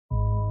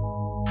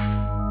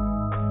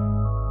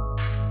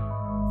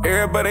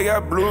Everybody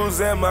got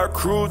blues and my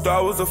crew thought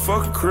I was a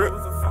fucking crip.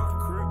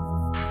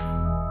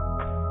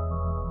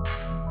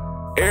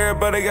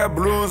 Everybody got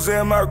blues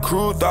and my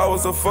crew thought I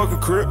was a fucking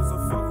crip.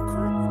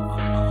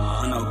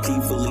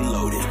 Fully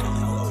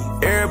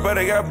loaded.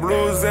 Everybody got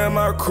blues and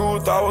my crew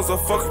thought I was a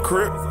fucking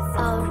crip.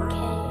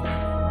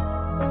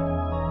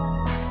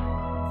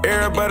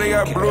 Everybody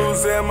got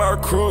blues and my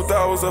crew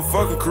thought I was a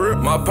fucking crip.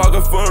 My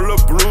pocket full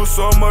of blues,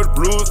 so much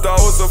blues, thought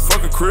I was a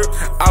fucking crip.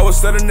 I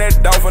was selling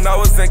that dope when I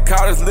was in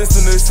college,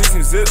 listening to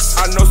 16 zips.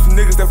 I know some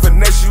niggas that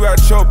finesse you out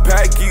your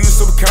pack, give you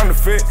some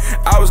counterfeit.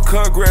 I was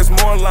congress,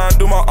 more online,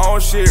 do my own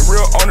shit,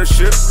 real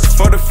ownership.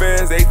 For the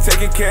fans, they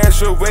taking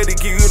cash away to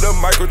give you the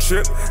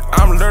microchip.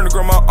 I'm learning to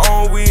grow my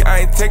own weed,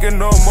 I ain't taking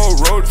no more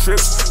road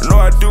trips. No,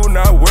 I do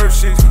not work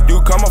shit. You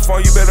call my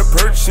phone, you better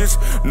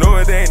purchase. No,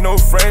 it ain't no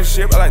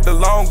friendship. I like the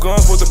long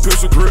guns with the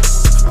pistol grip.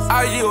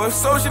 Are you a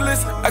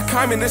socialist, a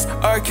communist,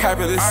 or a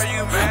capitalist?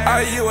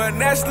 Are you a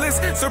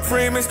nationalist,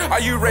 supremacist?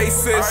 Are you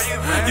racist?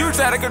 You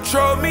try to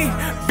control me,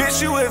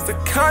 bitch, you is a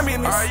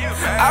communist.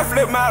 I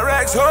flip my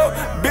racks, ho,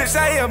 bitch,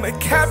 I am a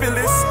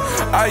capitalist.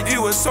 Are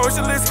you a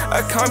socialist,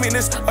 a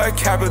communist, or a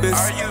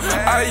capitalist?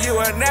 Are you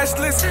a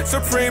nationalist,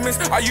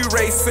 supremacist? Are you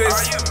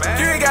racist?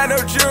 You ain't got no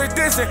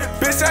jurisdiction,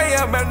 bitch, I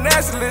am a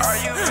nationalist.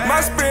 My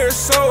spirit's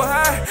so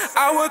high,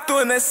 I went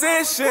through an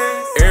ascension.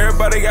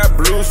 Everybody got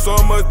blues, so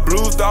much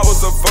blues, thought I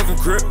was a fucking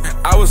crip.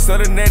 I was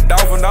selling that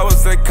dope when I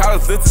was at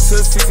college,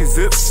 listening to 60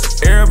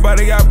 zips.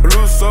 Everybody got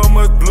blues, so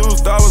much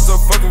blues, thought I was a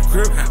fucking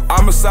crip.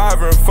 I'm a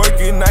sovereign, fuck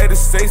United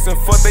States and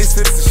fuck they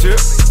citizenship.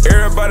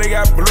 Everybody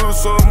got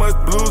blues, so much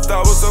blues,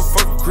 thought I was a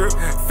fucking crip.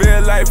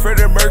 Feel like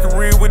Freddie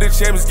Mercury with the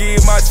champions,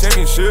 give my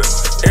championship.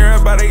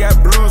 Everybody got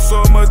blues,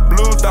 so much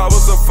blues, thought I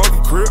was a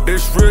fucking crip.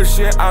 This real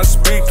shit I'm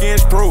speaking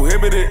is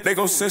prohibited, they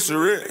gon'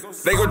 censor it.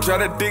 They gon' try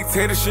to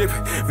dictatorship,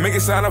 make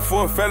it sign up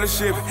for a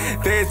fellowship.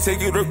 They'll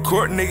take you to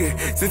court, nigga,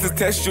 just to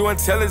test your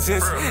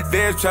intelligence.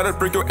 They'll try to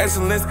break your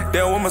excellence, they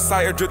don't want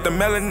Messiah drip the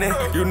melanin.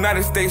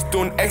 United States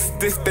doing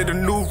exodus, they the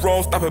new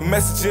Rome, stopping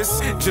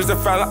messages. Just to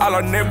find all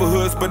our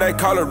neighborhoods, but they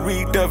call it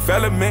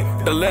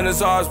redevelopment. The land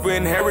is ours, we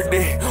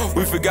inherited,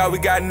 we forgot we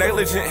got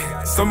negligent.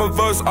 Some of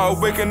us are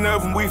waking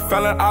up and we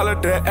found all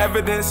of the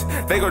evidence.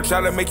 They gon'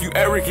 try to make you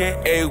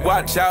arrogant, hey,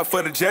 watch out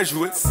for the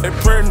Jesuits. They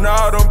printing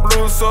all them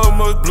blues, so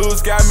much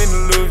blues got me in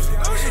illusion.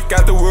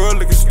 Got the world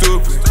looking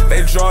stupid,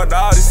 they drawing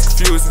all these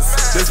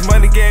confusions. This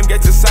money game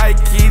got your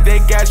psyche, they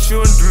got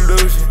you in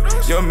delusion.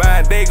 Your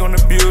mind, they gon'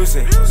 abuse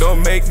it,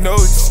 don't make no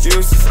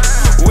excuses.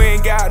 We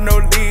ain't got no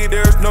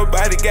leaders,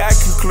 nobody got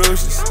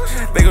conclusions.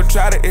 They gon'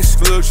 try to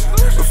exclude you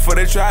before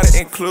they try to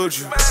include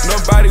you.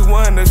 Nobody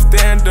wanna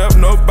stand up,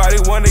 nobody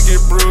wanna get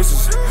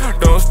bruises.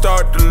 Don't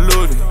start the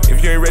looting,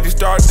 if you ain't ready,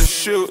 start the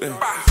shooting.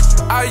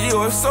 Are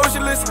you a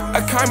socialist,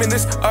 a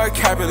communist, or a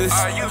capitalist?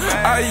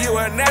 Are you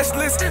a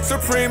nationalist,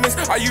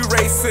 supremacist? Are you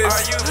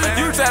racist?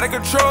 You try to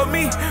control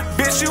me,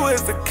 bitch, you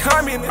is a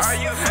communist.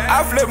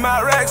 I flip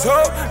my racks,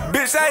 ho,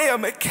 bitch, I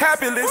am a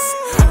capitalist.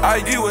 Are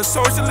you a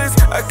socialist,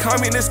 a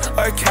communist,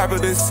 or a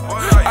capitalist?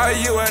 Are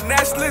you a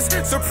nationalist,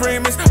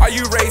 supremacist? Are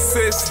you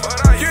racist?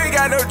 You ain't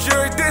got no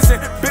jurisdiction,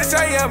 bitch,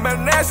 I am a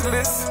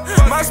nationalist.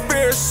 My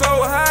spirit's so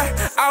high,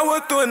 I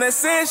went through an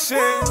ascension.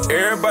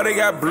 Everybody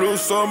got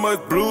blues, so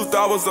much blues,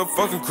 thought I was a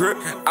fucking crip.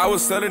 I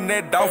was selling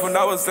that dope when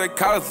I was at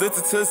college,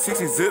 listening to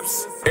 16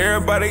 zips.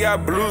 Everybody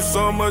got blues,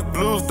 so much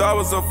blues, thought I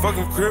was a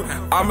fucking crip.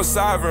 I'm a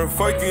sovereign,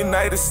 fuck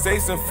United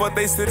States and fuck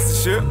they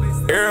citizenship.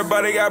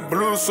 Everybody got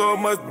blues, so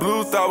much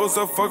blues, thought I was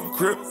a fucking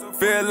crip.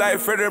 Feel like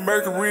Freddie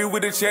Mercury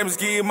with the champions,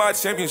 give my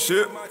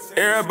championship.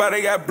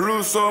 Everybody got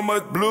blues, so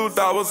much blues,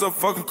 thought I was a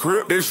fucking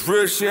crip. This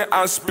real shit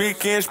I'm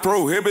speaking is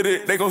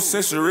prohibited, they gon'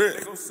 censor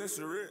it.